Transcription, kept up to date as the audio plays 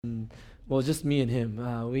Well, just me and him.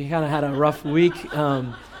 We kind of had a rough week.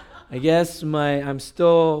 I guess I'm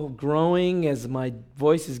still growing as my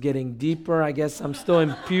voice is getting deeper. I guess I'm still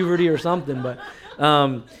in puberty or something, but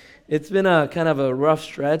it's been a kind of a rough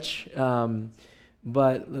stretch.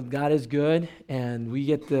 But God is good, and we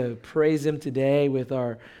get to praise Him today with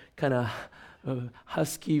our kind of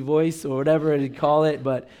husky voice or whatever you call it.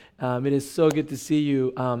 But it is so good to see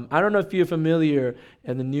you. I don't know if you're familiar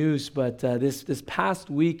in the news, but this past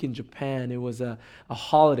week in Japan, it was a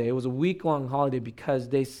holiday. It was a week-long holiday because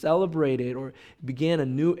they celebrated or began a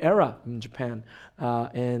new era in Japan.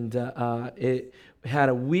 It had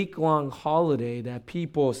a week-long holiday that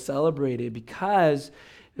people celebrated because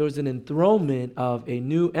there was an enthronement of a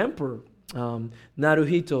new emperor.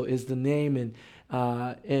 Naruhito is the name,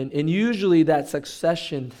 and usually that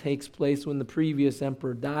succession takes place when the previous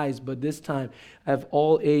emperor dies, but this time, of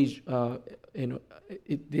all age,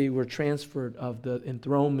 they were transferred of the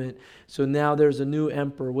enthronement. So now there's a new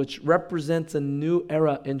emperor, which represents a new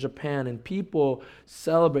era in Japan, and people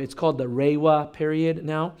celebrate. It's called the Reiwa period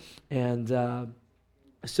now, and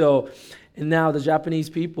now the Japanese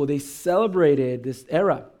people, they celebrated this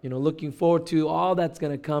era, looking forward to all that's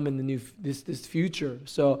going to come in the this future.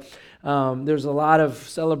 So there's a lot of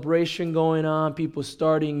celebration going on, people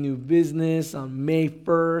starting new business on May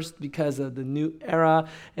 1st because of the new era,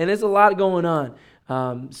 and there's a lot going on.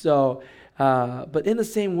 But in the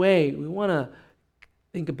same way, we want to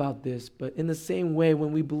think about this, but in the same way,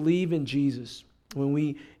 when we believe in Jesus, when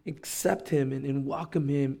we accept Him and welcome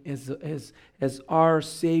Him as our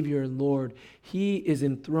Savior and Lord, He is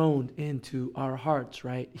enthroned into our hearts,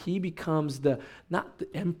 right? He becomes not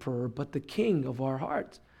the emperor, but the king of our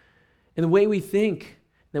hearts. And the way we think,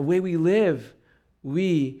 the way we live,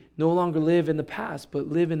 we no longer live in the past, but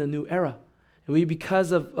live in a new era. And we,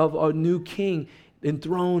 because of our new king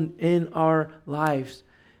enthroned in our lives,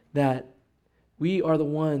 that we are the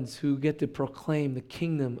ones who get to proclaim the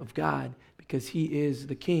kingdom of God, because He is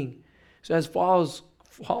the King. So as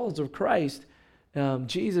followers of Christ,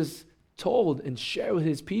 Jesus told and shared with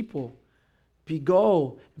His people,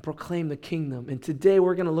 go and proclaim the kingdom. And today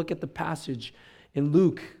we're going to look at the passage in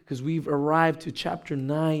Luke, because we've arrived to chapter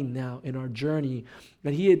 9 now in our journey,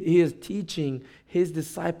 that he is teaching His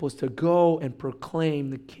disciples to go and proclaim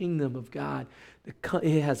the kingdom of God.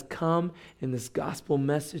 It has come in this gospel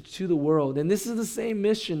message to the world. And this is the same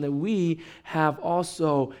mission that we have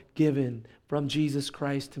also given from Jesus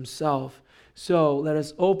Christ Himself. So let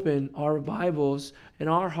us open our Bibles and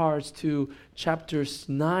our hearts to chapter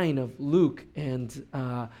 9 of Luke. And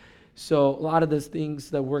so a lot of the things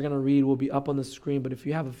that we're going to read will be up on the screen. But if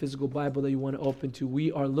you have a physical Bible that you want to open to,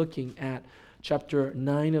 we are looking at chapter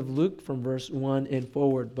 9 of Luke from verse 1 and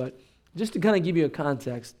forward. But just to kind of give you a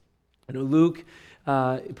context, Luke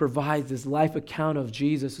provides this life account of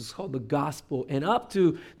Jesus. It's called the Gospel. And up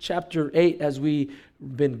to chapter 8, as we've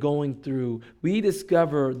been going through, we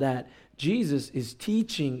discover that Jesus is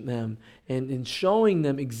teaching them and showing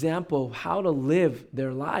them example of how to live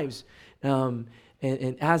their lives and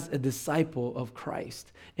as a disciple of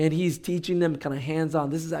Christ. And He's teaching them kind of hands-on.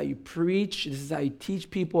 This is how you preach. This is how you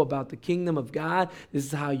teach people about the kingdom of God. This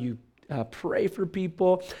is how you pray for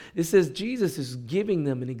people. It says Jesus is giving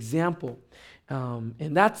them an example.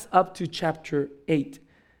 And that's up to chapter 8.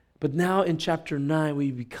 But now in chapter 9,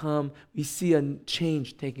 we see a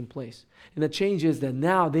change taking place. And the change is that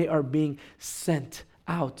now they are being sent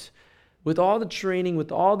out. With all the training,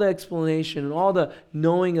 with all the explanation, and all the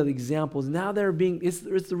knowing of the examples, now it's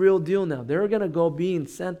the real deal now. They're going to go being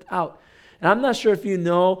sent out. And I'm not sure if you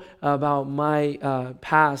know about my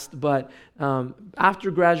past, but after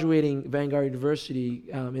graduating Vanguard University,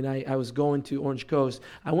 and I was going to Orange Coast,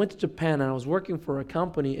 I went to Japan and I was working for a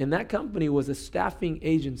company, and that company was a staffing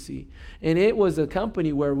agency. And it was a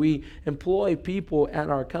company where we employ people at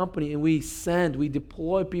our company, and we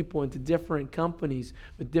deploy people into different companies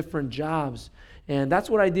with different jobs. And that's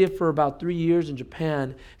what I did for about 3 years in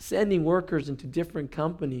Japan, sending workers into different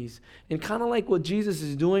companies. And kind of like what Jesus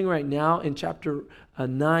is doing right now in chapter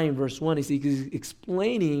 9, verse 1, he's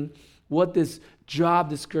explaining what this job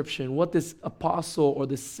description, what this apostle or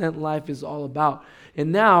this sent life is all about.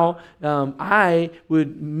 And now I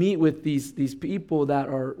would meet with these people that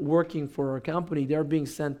are working for our company. They're being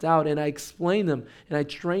sent out, and I explain them and I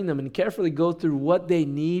train them and carefully go through what they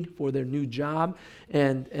need for their new job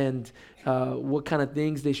and what kind of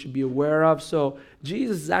things they should be aware of. So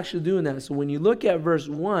Jesus is actually doing that. So when you look at verse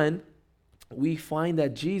 1, we find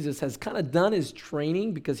that Jesus has kind of done His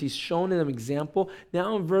training because He's shown them example.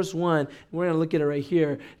 Now in verse 1, we're going to look at it right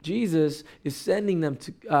here. Jesus is sending them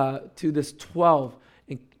to this 12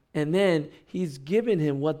 And then he's given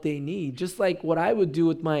him what they need. Just like what I would do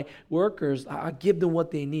with my workers, I give them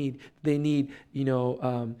what they need. They need,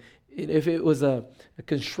 if it was a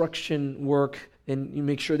construction work, then you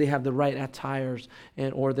make sure they have the right attires,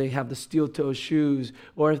 or they have the steel-toe shoes.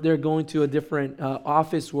 Or if they're going to a different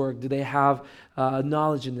office work, do they have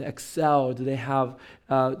knowledge in Excel? Do they have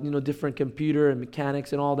different computer and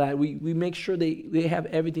mechanics and all that? We make sure they have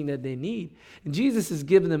everything that they need. And Jesus has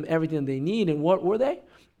given them everything they need. And what were they?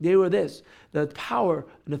 They were the power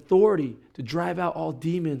and authority to drive out all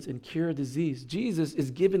demons and cure disease. Jesus is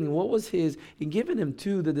giving them what was his, and giving them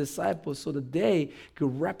to the disciples so that they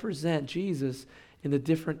could represent Jesus in the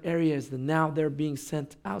different areas that now they're being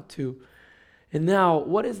sent out to. And now,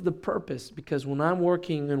 what is the purpose? Because when I'm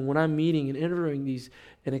working and when I'm meeting and interviewing these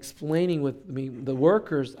and explaining with the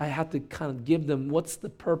workers, I have to kind of give them what's the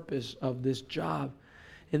purpose of this job.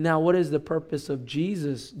 And now, what is the purpose of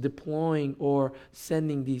Jesus deploying or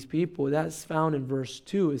sending these people? That's found in verse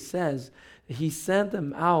 2. It says that he sent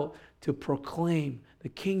them out to proclaim the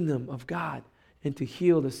kingdom of God and to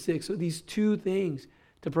heal the sick. So these two things,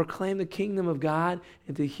 to proclaim the kingdom of God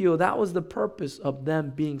and to heal, that was the purpose of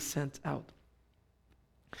them being sent out.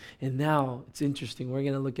 And now it's interesting. We're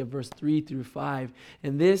going to look at verse 3 through 5.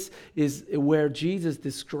 And this is where Jesus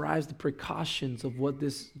describes the precautions of what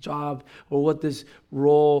this job or what this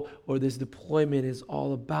role or this deployment is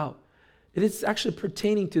all about. It is actually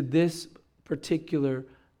pertaining to this particular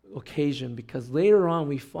occasion, because later on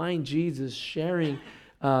we find Jesus sharing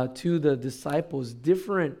to the disciples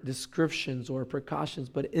different descriptions or precautions.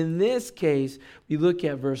 But in this case, we look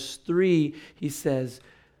at verse 3. He says,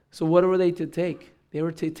 so what were they to take? They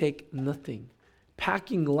were to take nothing.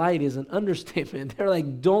 Packing light is an understatement. They're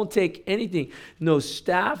like, don't take anything. No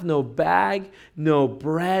staff, no bag, no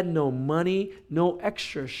bread, no money, no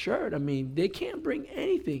extra shirt. I mean, they can't bring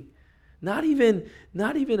anything. Not even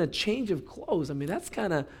a change of clothes. I mean, that's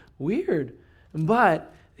kind of weird.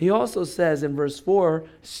 But he also says in verse 4,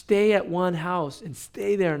 stay at one house and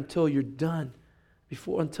stay there until you're done.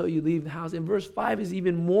 Until you leave the house. And verse 5 is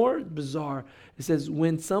even more bizarre. It says,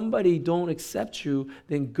 when somebody don't accept you,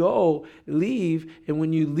 then go, leave, and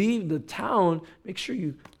when you leave the town, make sure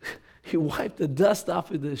you wipe the dust off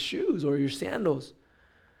of the shoes or your sandals.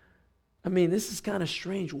 I mean, this is kind of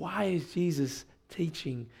strange. Why is Jesus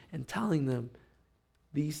teaching and telling them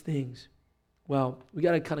these things? Well, we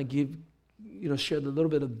got to kind of share a little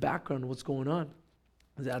bit of background of what's going on.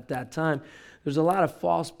 At that time, there's a lot of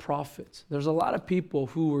false prophets. There's a lot of people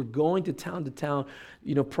who were going to town,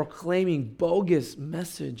 proclaiming bogus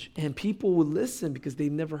message. And people would listen because they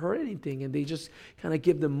never heard anything. And they just kind of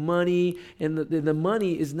give them money. And the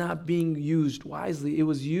money is not being used wisely. It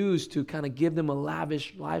was used to kind of give them a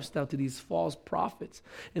lavish lifestyle to these false prophets.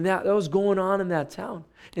 And that was going on in that town.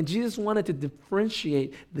 And Jesus wanted to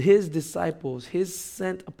differentiate his disciples, his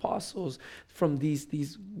sent apostles, from these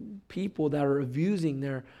people that are abusing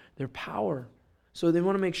their power. So they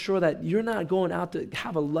want to make sure that you're not going out to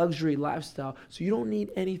have a luxury lifestyle, so you don't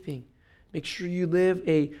need anything. Make sure you live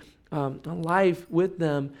a life with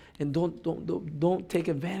them and don't take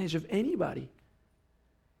advantage of anybody.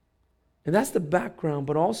 And that's the background,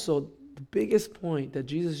 but also the biggest point that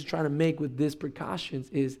Jesus is trying to make with these precautions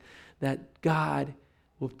is that God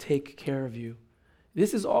will take care of you.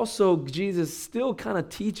 This is also Jesus still kind of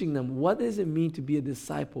teaching them, what does it mean to be a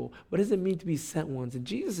disciple? What does it mean to be sent ones? And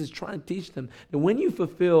Jesus is trying to teach them that when you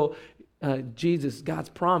fulfill God's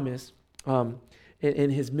promise in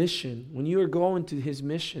his mission, when you are going to his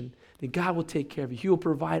mission, then God will take care of you. He will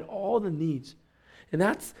provide all the needs. And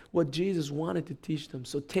that's what Jesus wanted to teach them.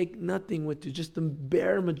 So take nothing with you, just the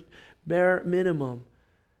bare minimum.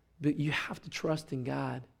 But you have to trust in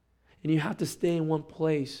God. And you have to stay in one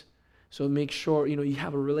place. So make sure, you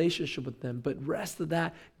have a relationship with them. But rest of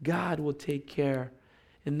that, God will take care.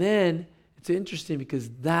 And then it's interesting because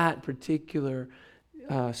that particular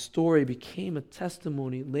story became a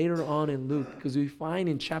testimony later on in Luke. Because we find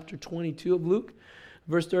in chapter 22 of Luke,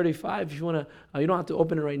 verse 35, if you want to, you don't have to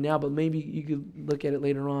open it right now, but maybe you could look at it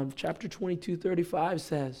later on. Chapter 22, 35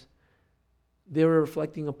 says, they were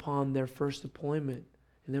reflecting upon their first deployment.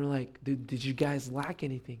 And they were like, did you guys lack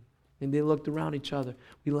anything? And they looked around each other.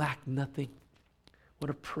 We lacked nothing. What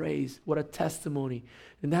a praise. What a testimony.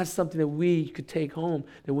 And that's something that we could take home.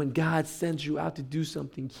 That when God sends you out to do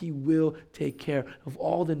something, he will take care of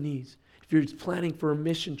all the needs. If you're planning for a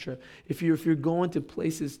mission trip, if you're going to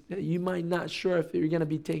places that you might not sure if you're going to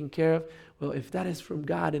be taken care of, well, if that is from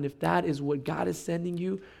God and if that is what God is sending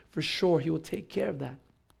you, for sure he will take care of that.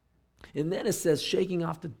 And then it says shaking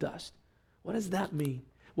off the dust. What does that mean?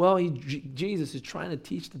 Well, Jesus is trying to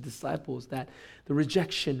teach the disciples that the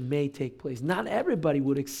rejection may take place. Not everybody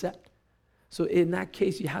would accept. So in that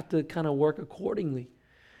case, you have to kind of work accordingly.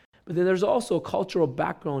 But then there's also a cultural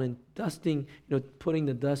background in dusting, putting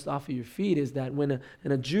the dust off of your feet, is that when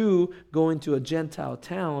a Jew go into a Gentile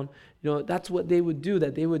town, that's what they would do,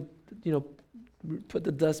 that they would, put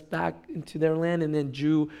the dust back into their land, and then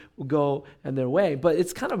Jew will go on their way. But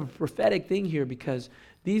it's kind of a prophetic thing here, because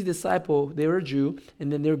these disciples, they were a Jew,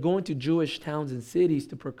 and then they're going to Jewish towns and cities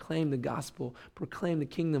to proclaim the gospel, proclaim the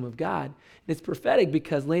kingdom of God. And it's prophetic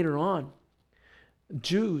because later on,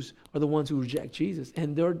 Jews are the ones who reject Jesus.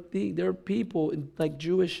 And there are people in like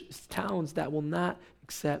Jewish towns that will not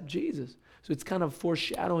accept Jesus. So it's kind of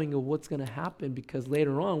foreshadowing of what's going to happen, because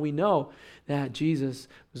later on we know that Jesus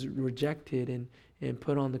was rejected and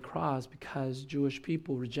put on the cross because Jewish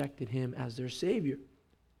people rejected him as their Savior.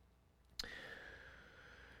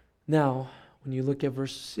 Now, when you look at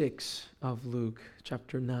verse 6 of Luke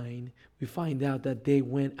chapter 9, we find out that they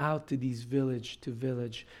went out to these village to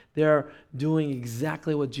village. They're doing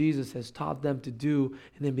exactly what Jesus has taught them to do,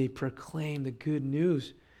 and then they proclaimed the good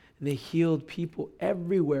news. And they healed people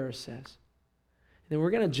everywhere, it says. And then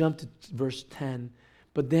we're going to jump to verse 10.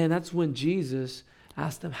 But then that's when Jesus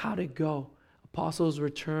asked them how to go. Apostles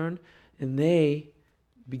returned, and they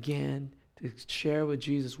began to share with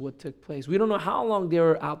Jesus what took place. We don't know how long they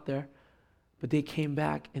were out there, but they came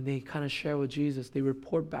back and they kind of share with Jesus. They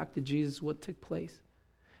report back to Jesus what took place.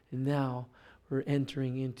 And now we're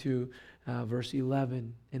entering into verse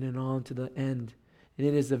 11 and then on to the end. And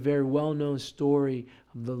it is a very well-known story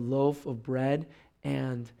of the loaf of bread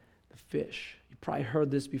and the fish. You probably heard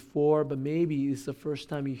this before, but maybe it's the first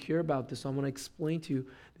time you hear about this. So I'm going to explain to you.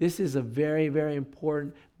 This is a very, very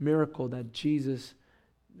important miracle that Jesus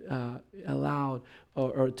allowed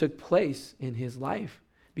or took place in his life.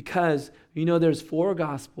 Because, there's 4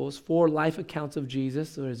 Gospels, 4 life accounts of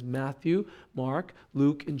Jesus. So there's Matthew, Mark,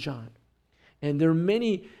 Luke, and John. And there are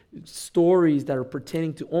many stories that are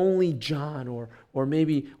pertaining to only John, or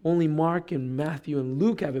maybe only Mark and Matthew and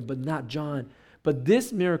Luke have it, but not John. But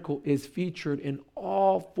this miracle is featured in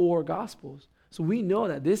all 4 Gospels. So we know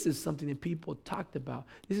that this is something that people talked about.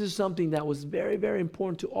 This is something that was very, very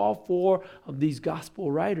important to all 4 of these Gospel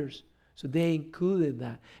writers. So they included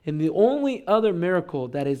that. And the only other miracle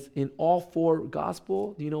that is in all 4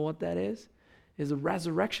 Gospels, do you know what that is? Is a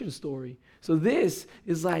resurrection story. So this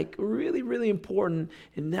is like really, really important.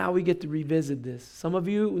 And now we get to revisit this. Some of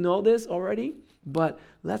you know this already, but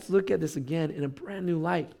let's look at this again in a brand new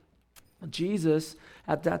light. Jesus,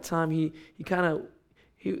 at that time, he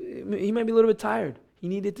might be a little bit tired. He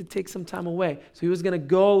needed to take some time away. So he was going to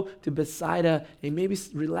go to Bethsaida and maybe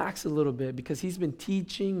relax a little bit, because he's been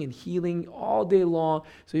teaching and healing all day long.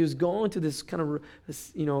 So he was going to this kind of,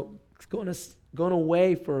 going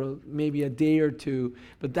away for maybe a day or two.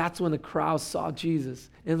 But that's when the crowd saw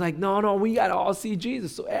Jesus. And like, no, we got to all see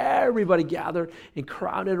Jesus. So everybody gathered and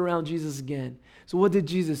crowded around Jesus again. So what did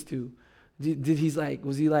Jesus do?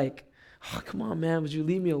 Was he like, oh, come on, man, would you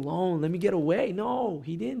leave me alone? Let me get away. No,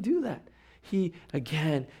 he didn't do that. He,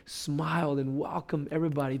 again, smiled and welcomed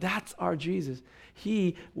everybody. That's our Jesus.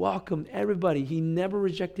 He welcomed everybody. He never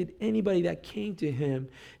rejected anybody that came to him.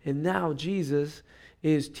 And now Jesus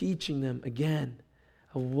is teaching them again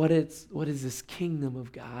of what is this kingdom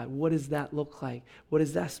of God? What does that look like? What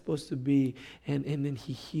is that supposed to be? And then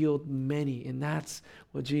he healed many. And that's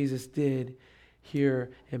what Jesus did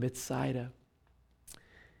here in Bethsaida.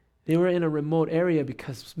 They were in a remote area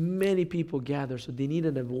because many people gathered, so they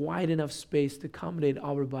needed a wide enough space to accommodate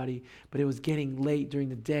everybody, but it was getting late during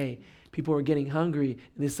the day. People were getting hungry,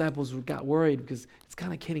 and the disciples got worried because it's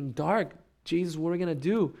kind of getting dark. Jesus, what are we going to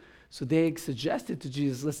do? So they suggested to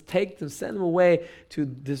Jesus, let's take them, send them away to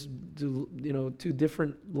to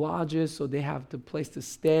different lodges so they have the place to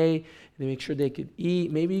stay, and they make sure they could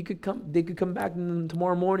eat. Maybe they could come back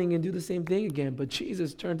tomorrow morning and do the same thing again. But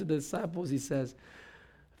Jesus turned to the disciples, he says,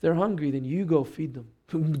 they're hungry, then you go feed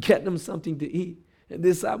them. Get them something to eat. And the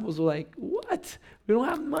disciples were like, what? We don't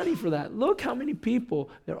have money for that. Look how many people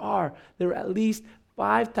there are. There are at least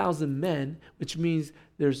 5,000 men, which means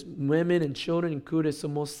there's women and children included. So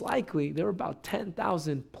most likely there were about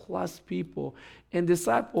 10,000 plus people. And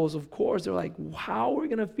disciples, of course, they're like, how are we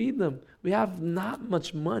going to feed them? We have not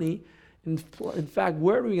much money. In fact,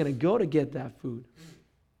 where are we going to go to get that food?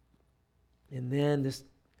 And then this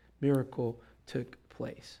miracle took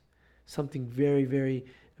place. Something very, very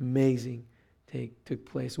amazing took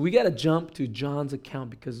place. We got to jump to John's account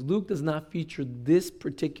because Luke does not feature this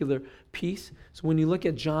particular piece. So when you look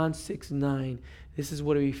at John 6:9, this is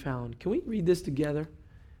what we found. Can we read this together?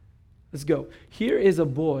 Let's go. Here is a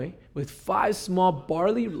boy with 5 small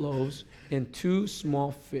barley loaves and 2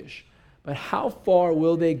 small fish. But how far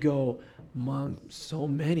will they go among so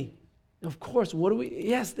many? Of course,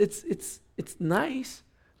 yes, it's nice,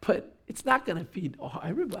 but it's not going to feed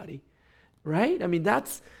everybody, right? I mean,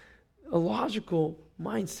 that's a logical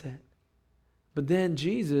mindset. But then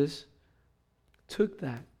Jesus took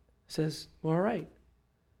that, says, all right,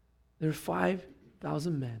 there are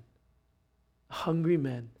 5,000 men, hungry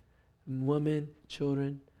men, women,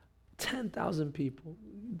 children, 10,000 people.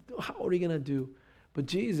 How are you going to do? But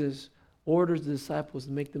Jesus orders the disciples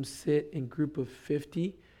to make them sit in group of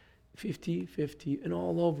 50, and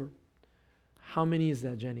all over. How many is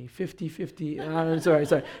that, Jenny? 50. Sorry.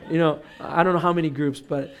 I don't know how many groups,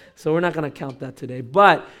 but so we're not going to count that today.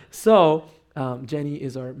 But so Jenny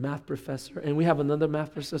is our math professor, and we have another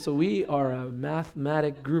math professor. So we are a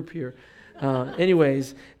mathematic group here.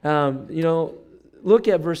 Look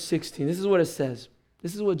at verse 16. This is what it says.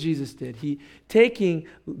 This is what Jesus did. He taking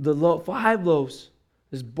the 5 loaves,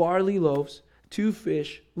 this barley loaves, 2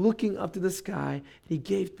 fish, looking up to the sky, he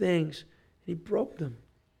gave thanks, and he broke them.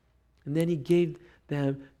 And then he gave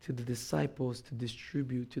them to the disciples to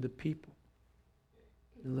distribute to the people.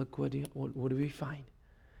 And look, what do we find?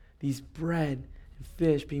 These bread and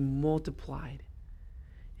fish being multiplied.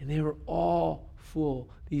 And they were all full.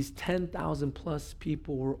 These 10,000 plus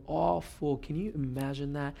people were all full. Can you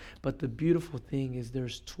imagine that? But the beautiful thing is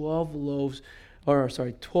there's 12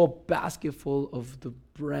 basketful of the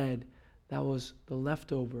bread. That was the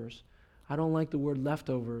leftovers. I don't like the word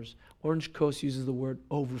leftovers. Orange Coast uses the word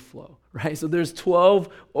overflow, right? So there's 12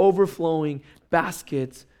 overflowing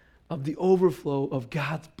baskets of the overflow of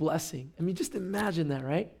God's blessing. I mean, just imagine that,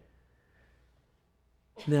 right?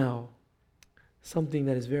 Now, something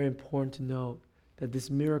that is very important to note, that this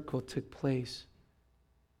miracle took place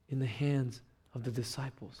in the hands of the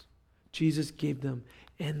disciples. Jesus gave them,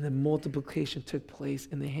 and the multiplication took place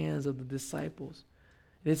in the hands of the disciples.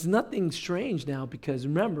 And it's nothing strange now because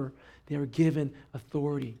remember, they were given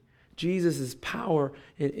authority. Jesus' power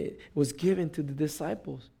it was given to the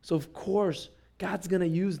disciples. So of course, God's going to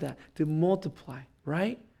use that to multiply,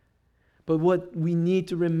 right? But what we need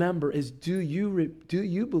to remember is, do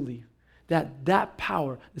you believe that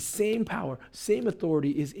power, the same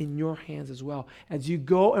authority is in your hands as well? As you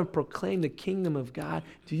go and proclaim the kingdom of God,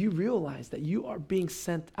 do you realize that you are being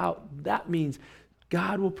sent out? That means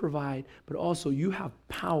God will provide, but also you have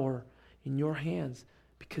power in your hands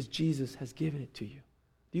because Jesus has given it to you.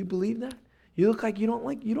 Do you believe that? You look like you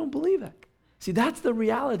don't believe that. See, that's the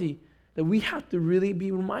reality that we have to really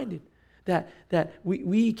be reminded, that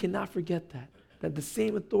we cannot forget that the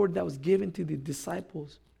same authority that was given to the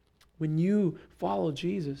disciples when you follow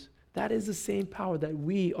Jesus, that is the same power that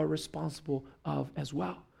we are responsible of as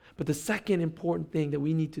well. But the second important thing that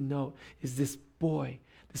we need to know is this boy,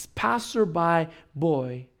 this passerby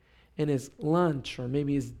boy, and his lunch or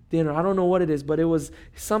maybe his dinner. I don't know what it is, but it was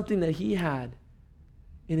something that he had,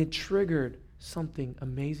 and it triggered something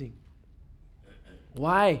amazing.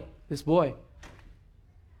 Why this boy?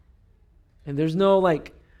 And there's no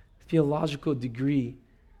theological degree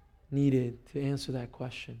needed to answer that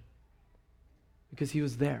question, because he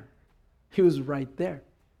was there. He was right there.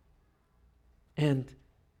 And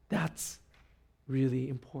that's really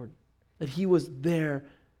important, that he was there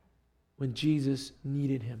when Jesus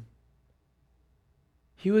needed him.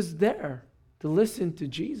 He was there to listen to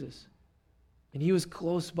Jesus, and he was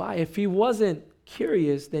close by. If he wasn't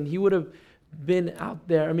curious, then he would have been out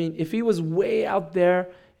there. I mean, if he was way out there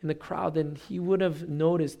in the crowd, then he would have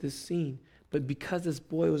noticed this scene. But because this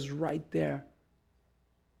boy was right there,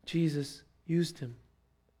 Jesus used him.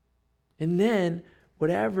 And then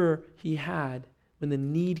whatever he had, when the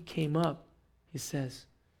need came up, he says,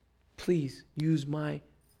 please use my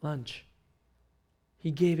lunch.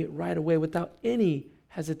 He gave it right away without any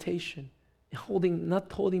hesitation,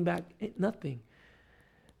 not holding back nothing.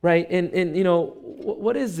 Right? And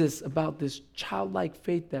what is this about this childlike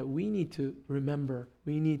faith that we need to remember,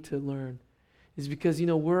 we need to learn? Is because,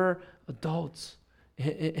 we're adults,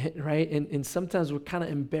 right? And sometimes we're kind of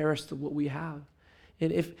embarrassed of what we have.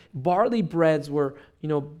 And if barley breads were,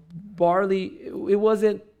 barley, it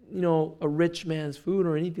wasn't, a rich man's food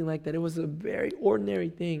or anything like that. It was a very ordinary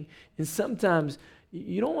thing. And sometimes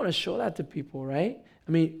you don't want to show that to people, right?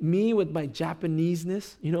 I mean, me with my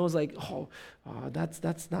Japanese-ness, it's like,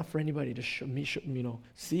 that's not for anybody to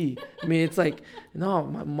see. I mean, it's like, no,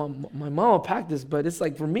 my mom will pack this, but it's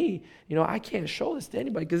like for me, I can't show this to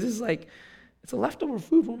anybody because it's like, it's a leftover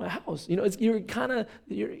food from my house.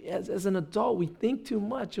 As an adult, we think too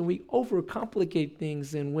much and we overcomplicate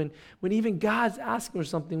things. And when even God's asking for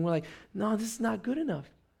something, we're like, no, this is not good enough.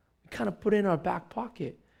 We kind of put it in our back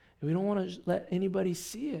pocket. And we don't want to let anybody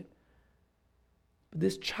see it. But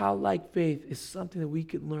this childlike faith is something that we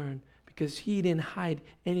could learn because he didn't hide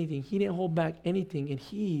anything. He didn't hold back anything. And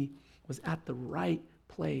he was at the right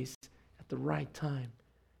place at the right time.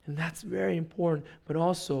 And that's very important. But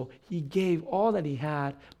also, he gave all that he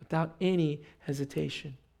had without any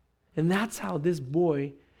hesitation. And that's how this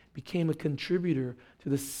boy became a contributor to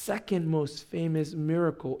the second most famous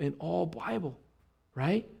miracle in all Bible,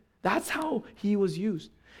 right? That's how he was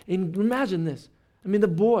used. And imagine this. I mean, the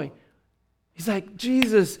boy, he's like,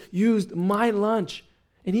 Jesus used my lunch,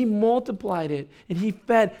 and he multiplied it, and he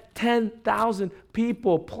fed 10,000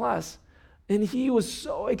 people plus. And he was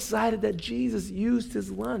so excited that Jesus used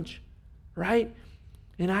his lunch, right?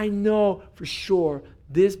 And I know for sure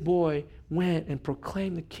this boy went and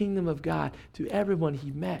proclaimed the kingdom of God to everyone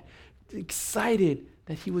he met, excited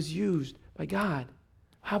that he was used by God.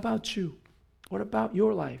 How about you? What about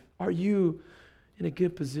your life? Are you in a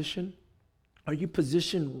good position? Are you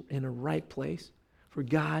positioned in a right place for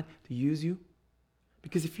God to use you?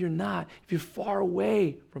 Because if you're not, if you're far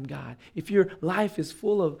away from God, if your life is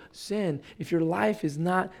full of sin, if your life is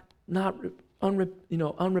not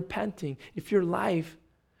unrepenting, if your life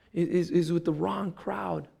is with the wrong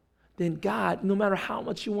crowd, then God, no matter how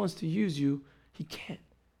much he wants to use you, he can't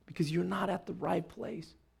because you're not at the right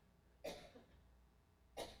place.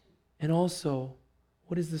 And also,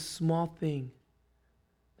 what is the small thing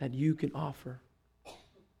that you can offer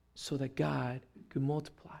so that God could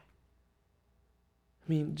multiply? I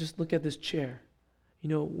mean, just look at this chair. You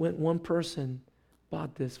know, when one person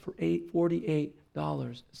bought this for $48,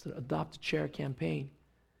 it's an Adopt a Chair campaign.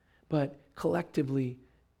 But collectively,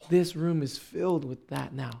 this room is filled with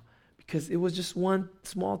that now because it was just one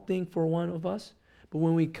small thing for one of us. But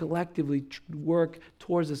when we collectively work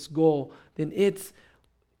towards this goal, then it's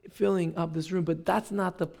filling up this room. But that's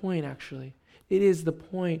not the point, actually. It is the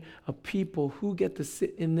point of people who get to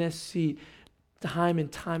sit in this seat time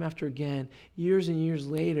and time after again, years and years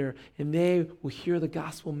later, and they will hear the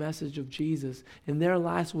gospel message of Jesus, and their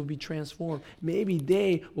lives will be transformed. Maybe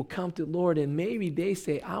they will come to the Lord, and maybe they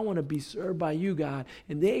say, I want to be served by you, God,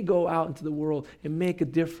 and they go out into the world and make a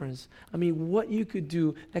difference. I mean, what you could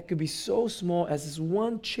do that could be so small as this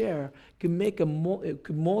one chair could it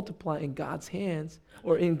could multiply in God's hands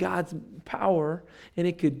or in God's power, and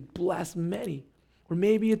it could bless many. Or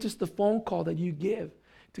maybe it's just a phone call that you give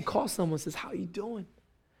to call someone and says, how you doing?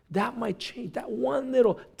 That might change. That one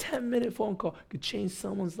little 10-minute phone call could change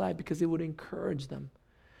someone's life because it would encourage them.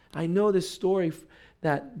 I know this story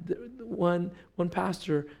that one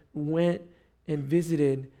pastor went and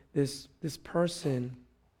visited this person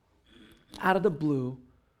out of the blue,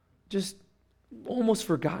 just almost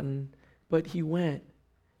forgotten, but he went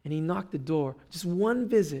and he knocked the door. Just one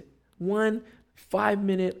visit, one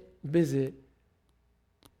 5-minute visit.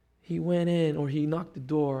 He went in, or he knocked the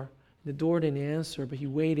door. The door didn't answer, but he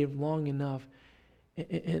waited long enough.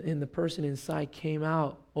 And the person inside came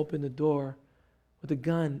out, opened the door with a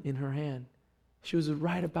gun in her hand. She was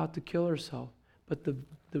right about to kill herself, but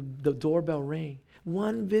the doorbell rang.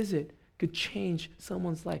 One visit could change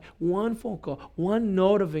someone's life. One phone call, one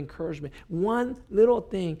note of encouragement, one little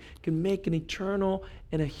thing can make an eternal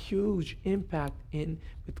and a huge impact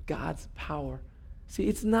with God's power. See,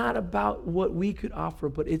 it's not about what we could offer,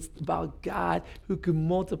 but it's about God who could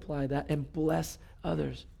multiply that and bless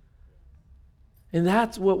others. And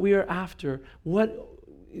that's what we are after.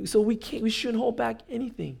 So we shouldn't hold back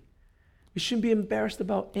anything. We shouldn't be embarrassed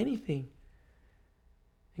about anything.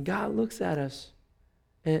 And God looks at us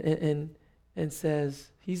and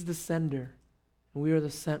says, he's the sender, and we are the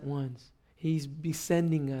sent ones. He's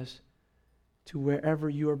sending us to wherever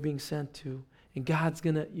you are being sent to. And God's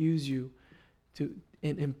going to use you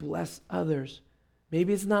and bless others.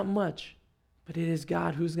 Maybe it's not much, but it is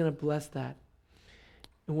God who's going to bless that.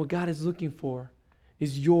 And what God is looking for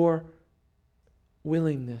is your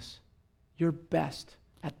willingness, your best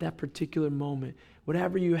at that particular moment.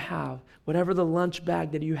 Whatever you have, whatever the lunch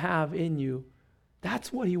bag that you have in you,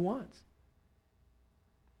 that's what he wants.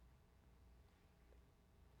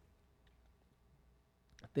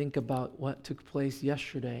 Think about what took place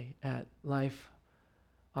yesterday at Life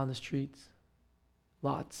on the Streets.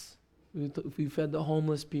 Lots. We fed the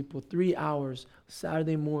homeless people 3 hours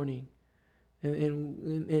Saturday morning,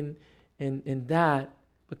 and that.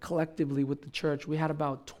 But collectively with the church, we had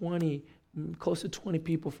about 20, close to 20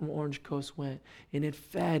 people from Orange Coast went, and it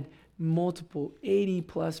fed multiple 80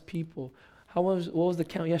 plus people. What was the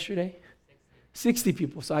count yesterday? 60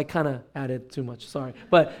 people. So I kind of added too much. Sorry,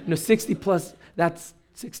 but 60 plus. That's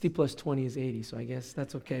 60 plus 20 is 80, so I guess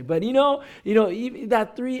that's okay. But even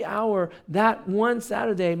that 3 hour, that one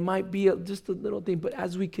Saturday might be just a little thing. But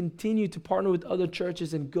as we continue to partner with other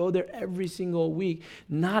churches and go there every single week,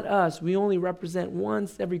 not us, we only represent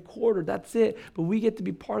once every quarter, that's it. But we get to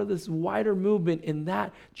be part of this wider movement, and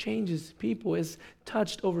that changes people. It's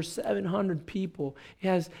touched over 700 people. It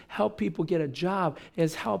has helped people get a job. It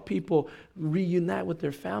has helped people reunite with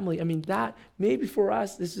their family. I mean, that maybe for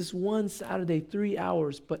us, this is one Saturday, 3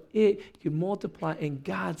 hours, but it can multiply in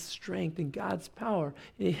God's strength and God's power.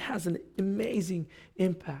 And it has an amazing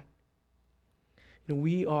impact. And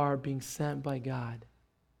we are being sent by God.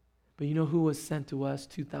 But you know who was sent to us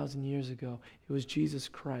 2,000 years ago? It was Jesus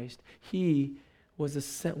Christ. He was the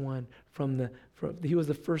sent one he was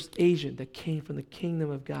the first agent that came from the kingdom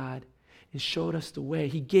of God and showed us the way.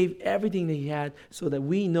 He gave everything that he had so that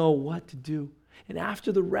we know what to do. And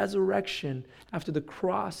after the resurrection, after the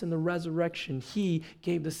cross and the resurrection, he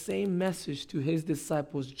gave the same message to his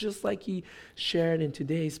disciples, just like he shared in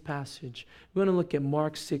today's passage. We're going to look at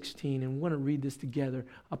Mark 16, and we're going to read this together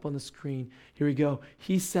up on the screen. Here we go.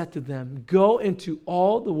 He said to them, "Go into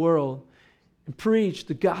all the world and preach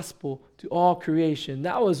the gospel to all creation."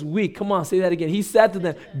 That was weak. Come on, say that again. He said to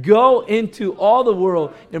them, "Go into all the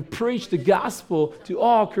world and preach the gospel to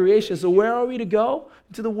all creation." So where are we to go?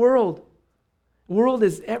 To the world. The world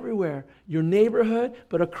is everywhere. Your neighborhood,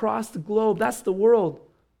 but across the globe, that's the world.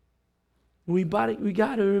 We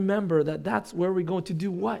got to remember that that's where we're going to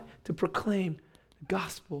do what? To proclaim the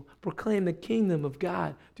gospel, proclaim the kingdom of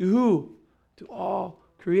God. To who? To all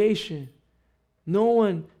creation. No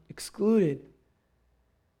one excluded.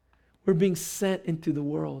 We're being sent into the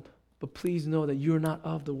world, but please know that you're not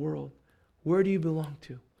of the world. Where do you belong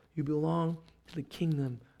to? You belong to the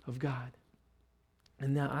kingdom of God.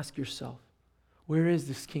 And now ask yourself, where is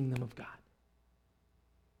this kingdom of God?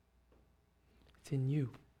 It's in you.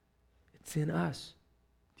 It's in us.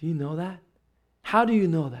 Do you know that? How do you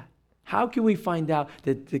know that? How can we find out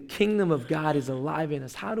that the kingdom of God is alive in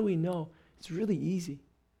us? How do we know? It's really easy.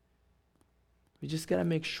 We just got to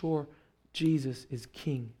make sure Jesus is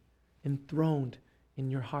king, enthroned in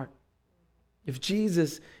your heart. If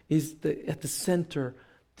Jesus is at the center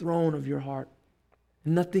throne of your heart,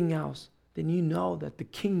 and nothing else, then you know that the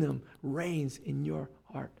kingdom reigns in your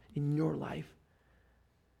heart, in your life.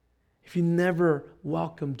 If you never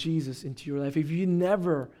welcomed Jesus into your life, if you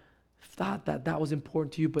never thought that that was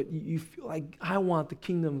important to you, but you feel like, I want the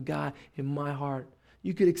kingdom of God in my heart,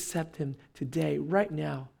 you could accept him today, right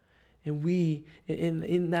now. And we,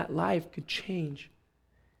 in that life, could change.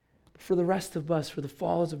 For the rest of us, for the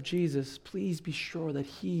followers of Jesus, please be sure that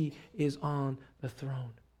he is on the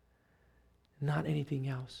throne. Not anything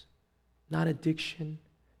else. Not addiction,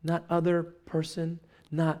 not other person,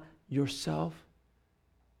 not yourself,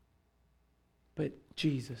 but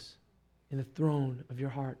Jesus in the throne of your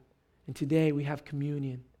heart. And today we have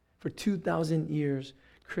communion. For 2,000 years,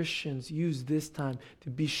 Christians use this time to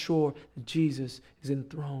be sure that Jesus is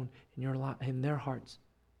enthroned in their hearts.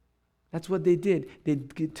 That's what they did. They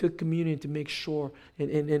took communion to make sure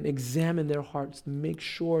and examine their hearts to make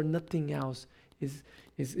sure nothing else is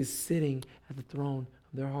sitting at the throne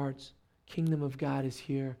of their hearts. Kingdom of God is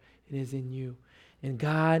here. It is in you. And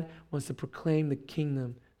God wants to proclaim the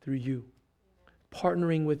kingdom through you,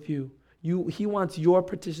 partnering with you. He wants your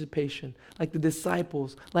participation, like the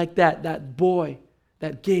disciples, like that boy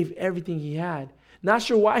that gave everything he had. Not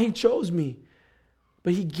sure why he chose me,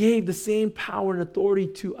 but he gave the same power and authority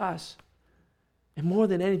to us. And more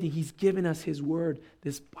than anything, he's given us his word,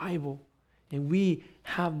 this Bible, and we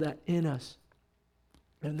have that in us.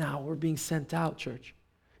 And now we're being sent out, church,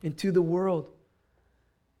 into the world.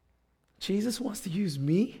 Jesus wants to use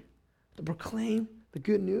me to proclaim the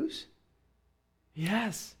good news?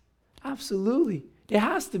 Yes, absolutely. It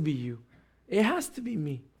has to be you. It has to be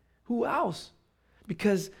me. Who else?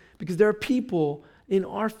 Because there are people in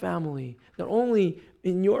our family, that only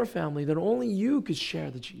in your family, that only you could share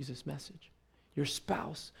the Jesus message. Your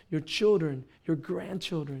spouse, your children, your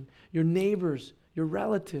grandchildren, your neighbors, your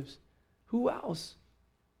relatives. Who else?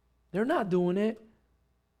 They're not doing it.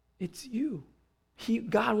 It's you.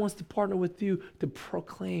 God wants to partner with you to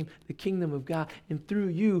proclaim the kingdom of God. And through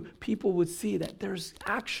you, people would see that there's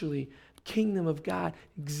actually kingdom of God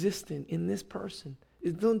existing in this person.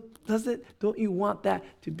 Don't you want that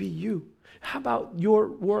to be you? How about your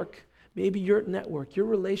work? Maybe your network, your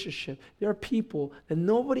relationship. There are people that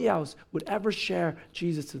nobody else would ever share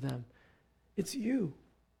Jesus to them. It's you.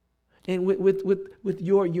 And with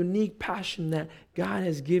your unique passion that God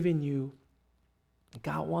has given you,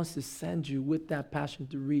 God wants to send you with that passion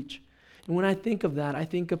to reach. And when I think of that, I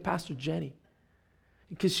think of Pastor Jenny.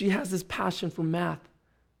 Because she has this passion for math.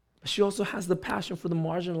 But she also has the passion for the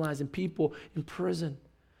marginalized and people in prison.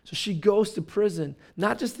 So she goes to prison,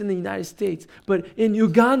 not just in the United States, but in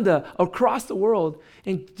Uganda, across the world.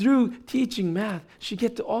 And through teaching math, she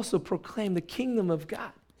gets to also proclaim the kingdom of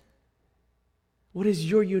God. What is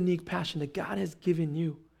your unique passion that God has given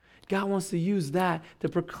you? God wants to use that to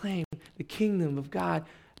proclaim the kingdom of God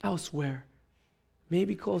elsewhere,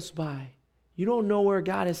 maybe close by. You don't know where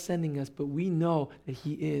God is sending us, but we know that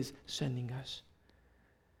He is sending us.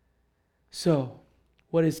 So,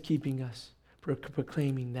 what is keeping us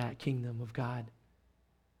proclaiming that kingdom of God?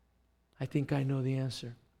 I think I know the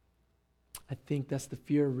answer. I think that's the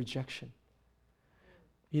fear of rejection.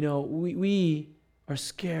 You know, we are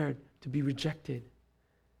scared to be rejected.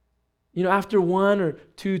 You know, after one or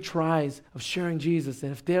two tries of sharing Jesus,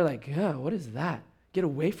 and if they're like, yeah, what is that? Get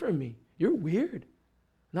away from me. You're weird.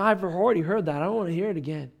 No, I've already heard that. I don't want to hear it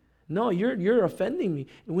again. No, you're offending me.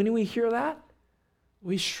 And when we hear that,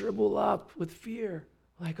 we shrivel up with fear.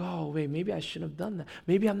 Like, oh, wait, maybe I shouldn't have done that.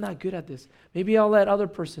 Maybe I'm not good at this. Maybe I'll let other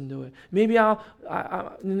person do it. Maybe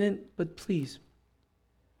but please,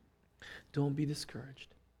 don't be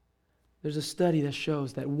discouraged. There's a study that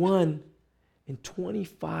shows that 1 in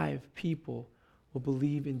 25 people will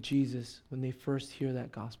believe in Jesus when they first hear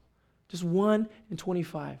that gospel. Just 1 in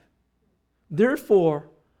 25. Therefore,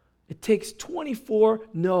 it takes 24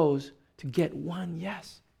 no's to get 1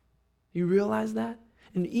 yes. You realize that?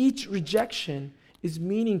 And each rejection is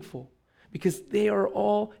meaningful because they are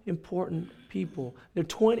all important people.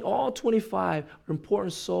 All 25 are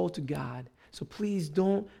important souls to God. So please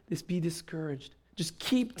don't be discouraged. Just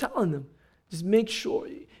keep telling them. Just make sure.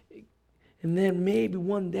 And then maybe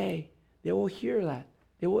one day they will hear that.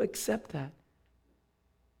 They will accept that.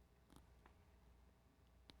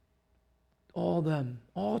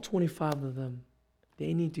 All 25 of them,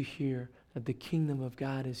 they need to hear that the kingdom of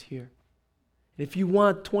God is here. And if you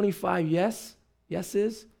want 25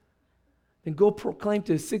 yeses, then go proclaim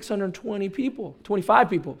to 620 people, 25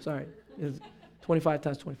 people, sorry. 25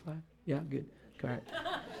 times 25. Yeah, good.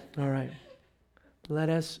 All right. Let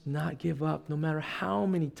us not give up, no matter how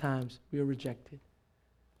many times we are rejected.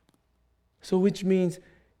 So which means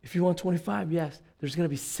if you want 25, yes, there's going to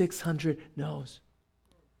be 600 no's.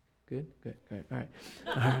 Good. All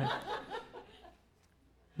right.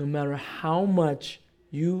 No matter how much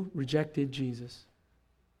you rejected Jesus,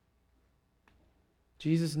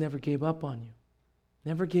 Jesus never gave up on you.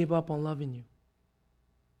 Never gave up on loving you.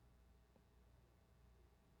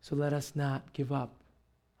 So let us not give up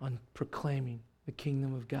on proclaiming the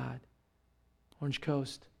kingdom of God. Orange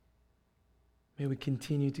Coast, may we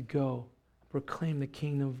continue to go, proclaim the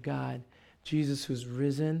kingdom of God. Jesus, who's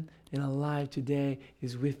risen and alive today,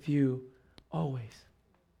 is with you always.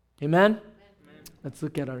 Amen? Amen. Let's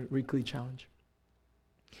look at our weekly challenge.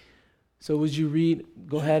 So would you read,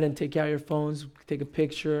 go ahead and take out your phones, take a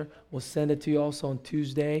picture. We'll send it to you also on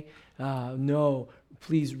Tuesday.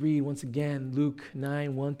 Please read once again Luke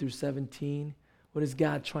 9, 1 through 17. What is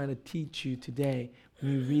God trying to teach you today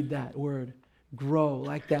when you read that word? Grow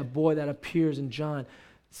like that boy that appears in John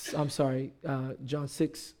 6,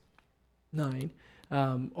 9.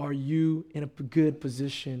 Are you in a good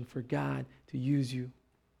position for God to use you?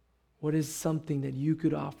 What is something that you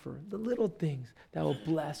could offer? The little things that will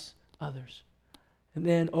bless others. And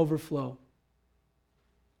then overflow.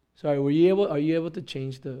 Sorry, are you able to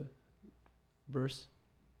change the verse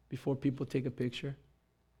before people take a picture?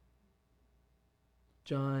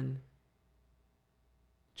 John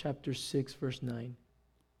chapter 6, verse 9.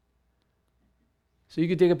 So you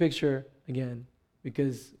could take a picture again,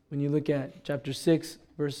 because when you look at chapter 6,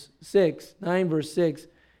 verse 6, 9, verse 6,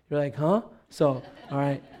 you're like, huh? So, all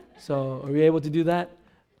right. So are we able to do that?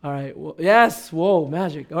 All right. Well, yes. Whoa,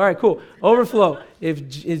 magic. All right, cool. Overflow.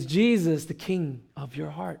 Is Jesus the king of your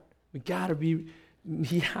heart?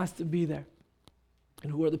 He has to be there.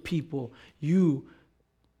 And who are the people you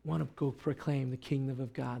want to go proclaim the kingdom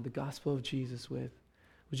of God, the gospel of Jesus with?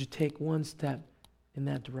 Would you take one step in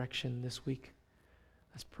that direction this week?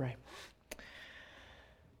 Let's pray.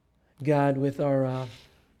 God, with our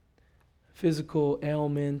physical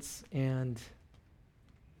ailments and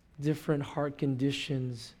different heart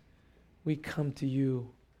conditions, we come to you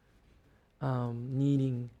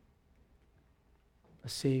needing a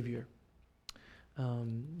Savior,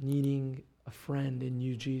 needing a friend in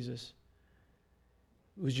you, Jesus.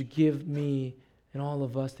 Would you give me and all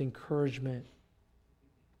of us the encouragement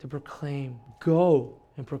to go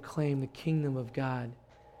and proclaim the kingdom of God.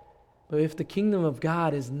 But if the kingdom of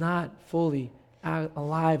God is not fully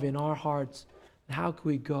alive in our hearts, how can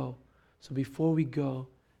we go? So before we go,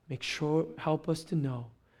 help us to know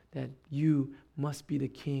that you must be the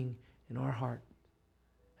king in our heart.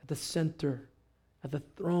 At the center, at the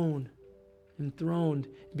throne, enthroned.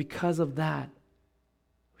 Because of that,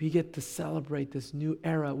 we get to celebrate this new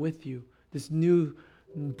era with you, this new,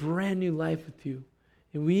 brand new life with you.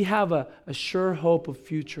 And we have a sure hope of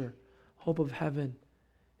future, hope of heaven.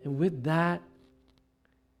 And with that,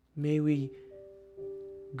 may we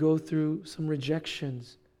go through some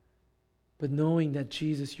rejections, but knowing that,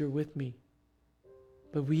 Jesus, you're with me.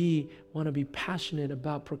 But we want to be passionate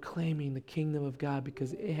about proclaiming the kingdom of God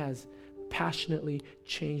because it has passionately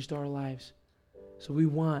changed our lives. So we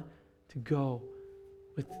want to go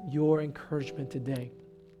with your encouragement today.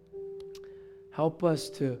 Help us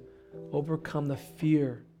to overcome the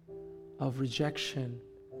fear of rejection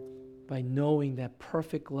by knowing that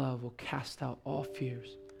perfect love will cast out all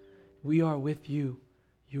fears. We are with you.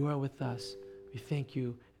 You are with us. We thank you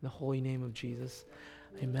in the holy name of Jesus.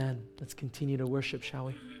 Amen. Let's continue to worship, shall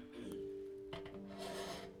we?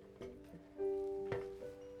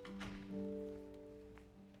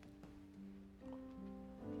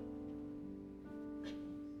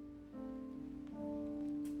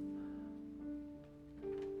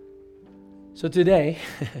 So today,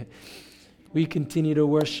 we continue to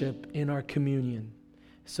worship in our communion.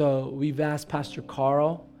 So we've asked Pastor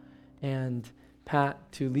Carl and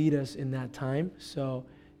Pat to lead us in that time. So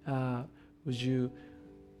would you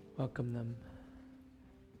welcome them?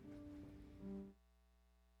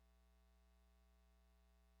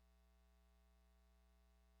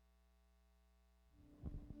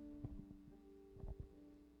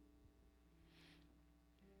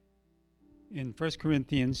 In 1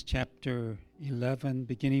 Corinthians chapter 11,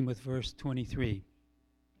 beginning with verse 23.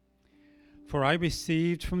 For I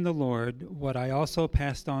received from the Lord what I also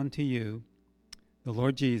passed on to you. The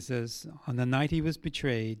Lord Jesus, on the night he was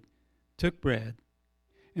betrayed, took bread,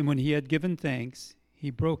 and when he had given thanks,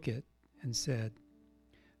 he broke it and said,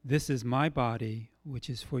 This is my body, which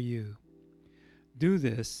is for you. Do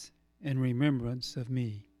this in remembrance of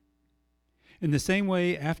me. In the same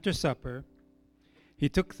way, after supper, he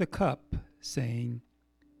took the cup, saying,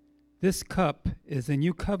 This cup is the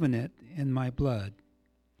new covenant in my blood.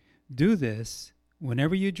 Do this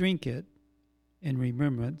whenever you drink it in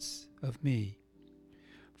remembrance of me.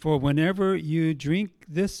 For whenever you drink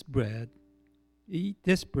this bread, eat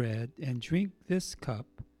this bread, and drink this cup,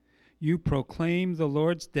 you proclaim the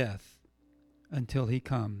Lord's death until he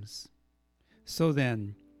comes. So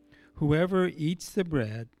then, whoever eats the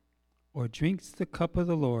bread or drinks the cup of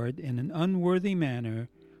the Lord in an unworthy manner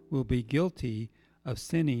will be guilty of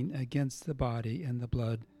sinning against the body and the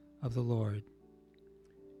blood of the Lord.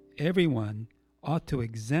 Everyone ought to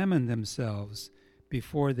examine themselves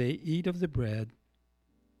before they eat of the bread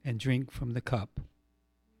and drink from the cup.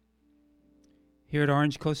 Here at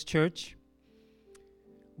Orange Coast Church,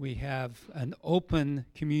 we have an open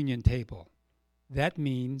communion table. That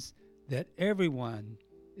means that everyone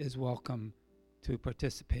is welcome to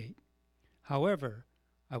participate. However,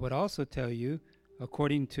 I would also tell you,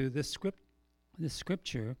 according to this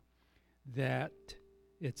scripture, that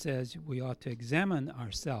it says we ought to examine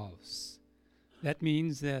ourselves. That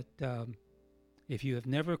means that if you have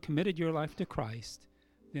never committed your life to Christ,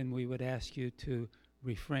 then we would ask you to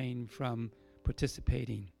refrain from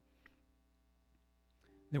participating.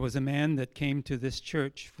 There was a man that came to this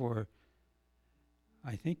church for,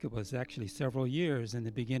 I think it was actually several years in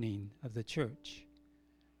the beginning of the church.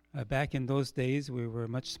 Back in those days, we were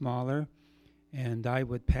much smaller, and I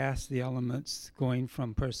would pass the elements going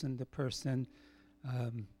from person to person.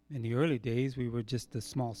 In the early days, we were just a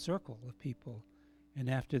small circle of people. And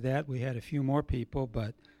after that, we had a few more people,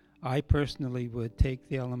 but I personally would take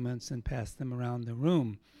the elements and pass them around the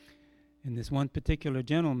room. And this one particular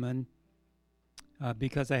gentleman,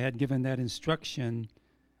 because I had given that instruction,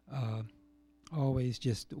 always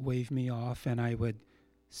just waved me off, and I would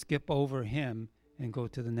skip over him and go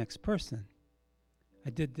to the next person.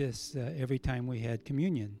 I did this every time we had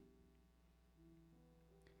communion.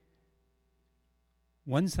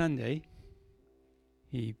 One Sunday,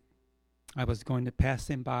 I was going to pass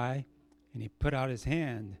him by, and he put out his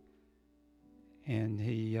hand, and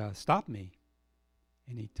he stopped me,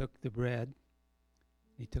 and he took the bread,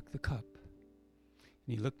 he took the cup,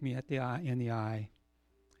 and he looked me in the eye,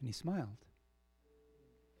 and he smiled.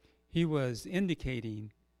 He was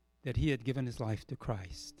indicating that he had given his life to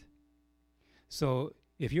Christ. So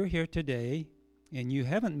if you're here today and you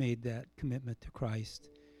haven't made that commitment to Christ,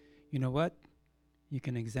 you know what? You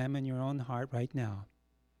can examine your own heart right now.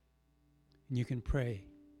 And you can pray.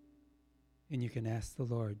 And you can ask the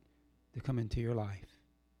Lord to come into your life.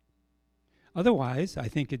 Otherwise, I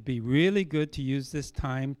think it'd be really good to use this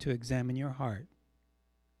time to examine your heart.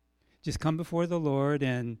 Just come before the Lord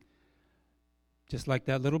and Just like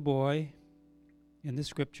that little boy in the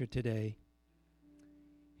scripture today,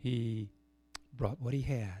 he brought what he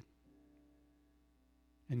had,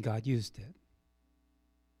 and God used it.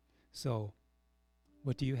 So,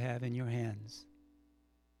 what do you have in your hands?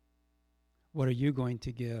 What are you going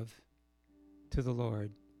to give to the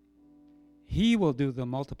Lord? He will do the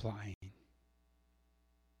multiplying,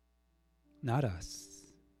 not us.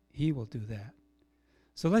 He will do that.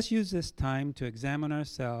 So let's use this time to examine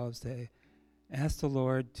ourselves, to ask the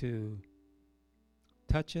Lord to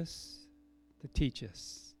touch us, to teach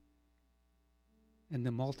us, and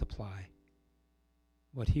to multiply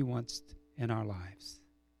what He wants in our lives.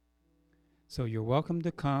 So you're welcome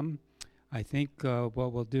to come. I think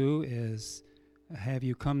what we'll do is have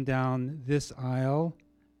you come down this aisle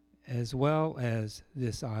as well as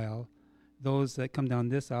this aisle. Those that come down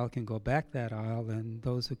this aisle can go back that aisle, and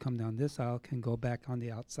those who come down this aisle can go back on the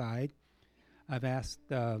outside. I've asked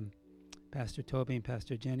Pastor Tobi and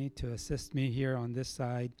Pastor Jenny to assist me here on this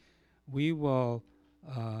side. We will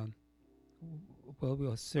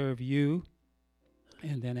we'll serve you,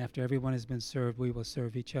 and then after everyone has been served, we will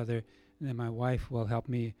serve each other, and then my wife will help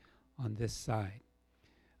me on this side.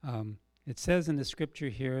 It says in the scripture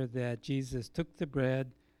here that Jesus took the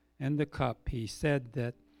bread and the cup. He said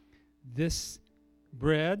that this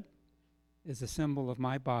bread is a symbol of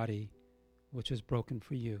my body, which was broken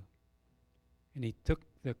for you. And he took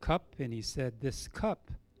the cup and he said, this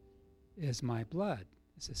cup is my blood.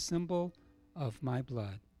 It's a symbol of my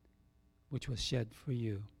blood, which was shed for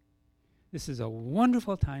you. This is a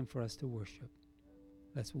wonderful time for us to worship.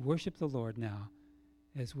 Let's worship the Lord now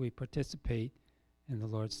as we participate in the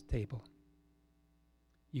Lord's table.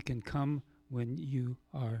 You can come when you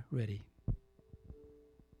are ready.